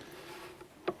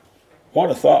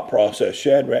 What a thought process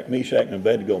Shadrach, Meshach, and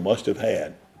Abednego must have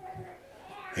had.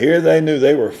 Here they knew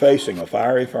they were facing a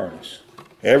fiery furnace.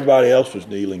 Everybody else was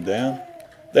kneeling down.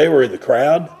 They were in the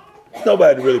crowd.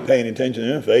 Nobody really paying attention to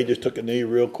them. If they just took a knee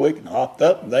real quick and hopped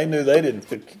up, they knew they didn't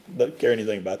care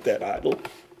anything about that idol.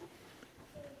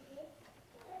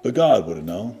 But God would have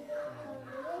known.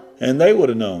 And they would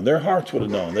have known. Their hearts would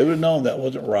have known. They would have known that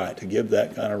wasn't right to give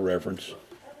that kind of reverence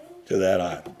to that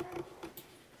idol.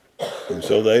 And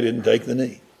so they didn't take the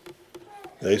knee.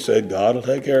 They said, God will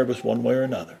take care of us one way or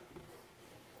another.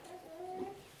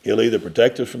 He'll either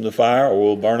protect us from the fire or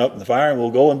we'll burn up in the fire and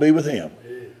we'll go and be with him.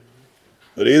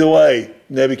 But either way,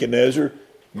 Nebuchadnezzar,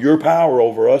 your power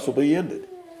over us will be ended.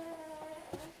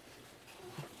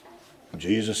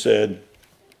 Jesus said,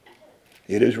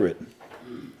 it is written,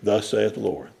 thus saith the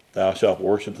Lord, thou shalt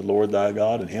worship the Lord thy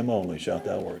God, and him only shalt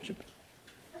thou worship.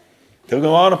 Took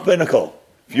him on a pinnacle.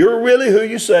 If you're really who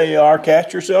you say you are,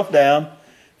 cast yourself down,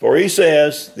 for he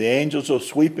says the angels will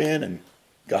sweep in and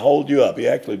hold you up. He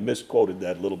actually misquoted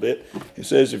that a little bit. He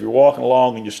says if you're walking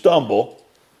along and you stumble,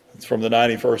 it's from the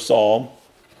 91st Psalm,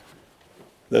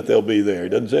 that they'll be there. He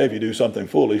doesn't say if you do something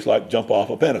foolish like jump off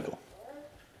a pinnacle.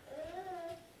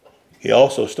 He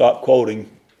also stopped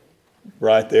quoting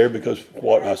right there because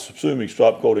what I assume he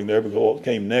stopped quoting there because what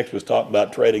came next was talking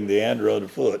about treading the andra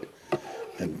underfoot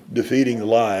and defeating the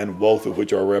lion, both of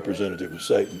which are representative of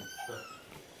Satan.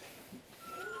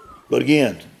 But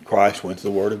again, Christ went to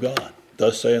the Word of God.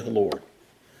 Thus saith the Lord.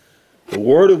 The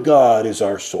Word of God is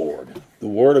our sword. The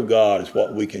Word of God is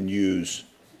what we can use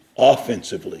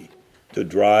offensively to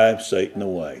drive Satan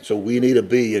away. So we need to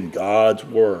be in God's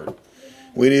Word.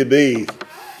 We need to be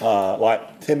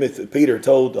like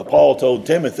Paul told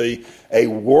Timothy, a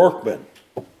workman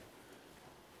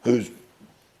who's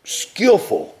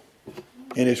skillful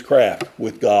in his craft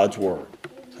with God's Word.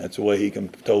 That's the way he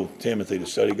told Timothy to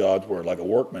study God's Word, like a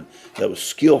workman that was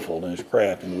skillful in his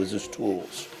craft and with his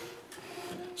tools.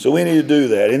 So we need to do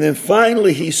that. And then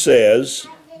finally he tells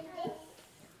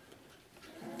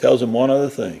him one other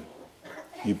thing.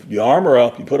 You armor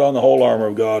up, you put on the whole armor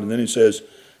of God, and then he says,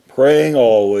 praying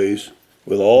always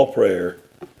with all prayer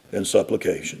and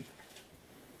supplication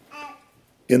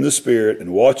in the Spirit,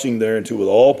 and watching thereunto with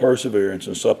all perseverance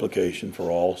and supplication for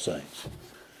all saints.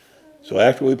 So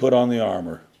after we put on the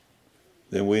armor,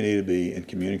 then we need to be in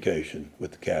communication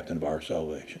with the captain of our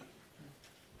salvation.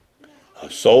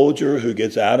 A soldier who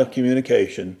gets out of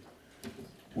communication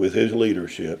with his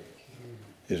leadership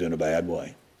is in a bad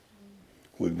way.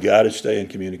 We've got to stay in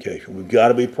communication. We've got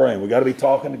to be praying. We've got to be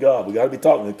talking to God. We've got to be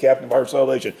talking to the captain of our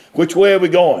salvation. Which way are we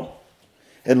going?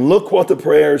 And look what the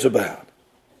prayer is about.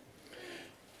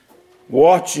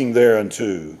 Watching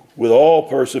thereunto with all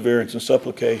perseverance and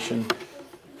supplication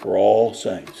for all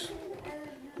saints.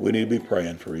 We need to be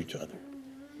praying for each other.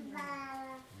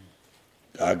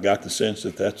 I got the sense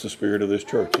that that's the spirit of this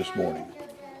church this morning.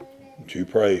 That you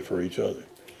pray for each other.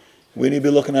 We need to be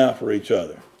looking out for each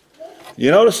other. You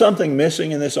notice something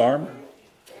missing in this armor?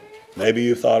 Maybe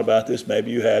you've thought about this, maybe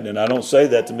you hadn't. And I don't say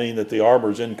that to mean that the armor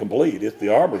is incomplete.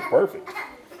 The armor is perfect.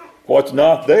 What's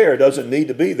not there doesn't need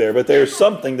to be there, but there's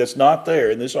something that's not there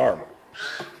in this armor.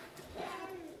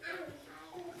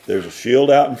 There's a shield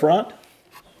out in front.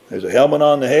 There's a helmet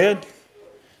on the head.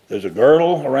 There's a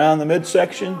girdle around the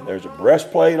midsection. There's a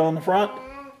breastplate on the front.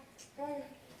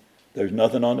 There's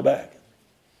nothing on the back.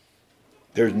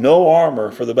 There's no armor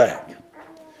for the back.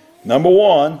 Number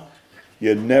one,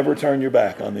 you never turn your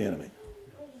back on the enemy.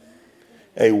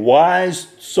 A wise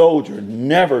soldier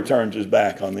never turns his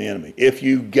back on the enemy. If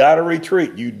you got to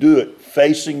retreat, you do it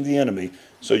facing the enemy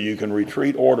so you can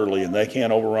retreat orderly and they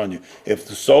can't overrun you. If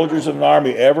the soldiers of an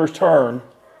army ever turn,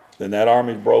 then that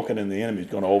army's broken and the enemy's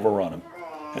going to overrun them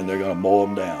and they're going to mow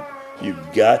them down.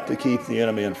 You've got to keep the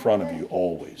enemy in front of you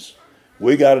always.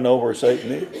 We got to know where Satan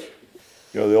is.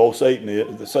 You know, the old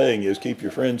the saying is, keep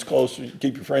your friends close and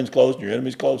your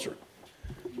enemies closer.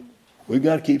 We've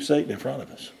got to keep Satan in front of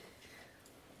us.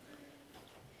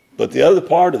 But the other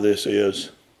part of this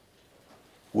is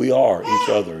we are each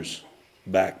other's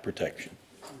back protection.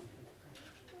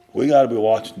 We got to be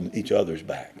watching each other's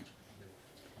back.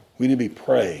 We need to be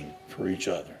praying for each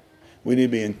other. We need to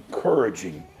be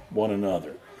encouraging one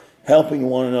another, helping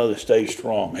one another stay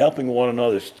strong, helping one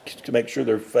another to make sure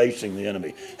they're facing the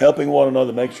enemy, helping one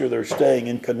another make sure they're staying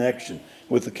in connection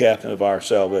with the captain of our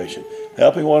salvation,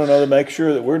 helping one another make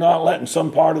sure that we're not letting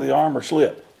some part of the armor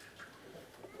slip,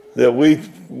 that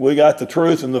we got the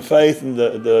truth and the faith and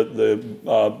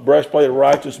the breastplate of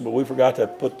righteousness, but we forgot to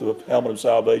put the helmet of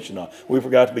salvation on. We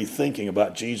forgot to be thinking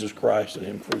about Jesus Christ and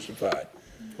him crucified,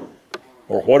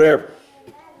 or whatever,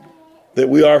 that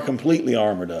we are completely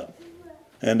armored up.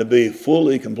 And to be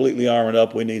fully, completely armored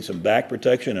up, we need some back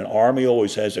protection. An army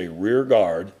always has a rear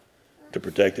guard to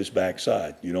protect its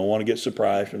backside. You don't want to get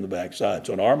surprised from the backside.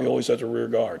 So an army always has a rear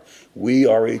guard. We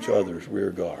are each other's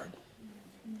rear guard.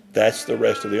 That's the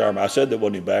rest of the armor. I said there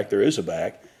wasn't any back. There is a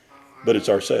back, but it's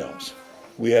ourselves.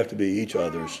 We have to be each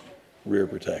other's rear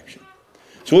protection.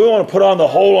 So we want to put on the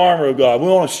whole armor of God. We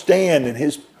want to stand in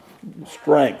his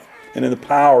strength and in the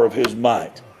power of his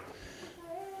might.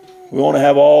 We want to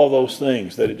have all those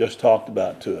things that it just talked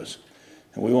about to us.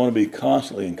 And we want to be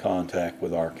constantly in contact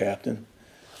with our captain,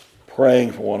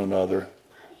 praying for one another,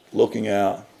 looking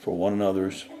out for one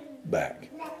another's back,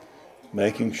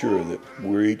 making sure that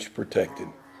we're each protected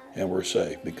and we're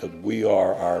safe, because we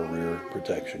are our rear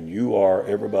protection. You are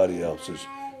everybody else's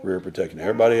rear protection.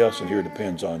 Everybody else in here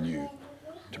depends on you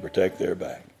to protect their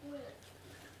back.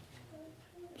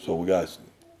 So we got to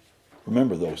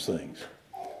remember those things.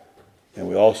 And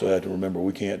we also have to remember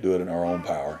we can't do it in our own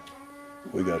power.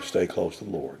 We've got to stay close to the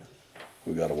Lord.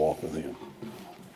 We've got to walk with him.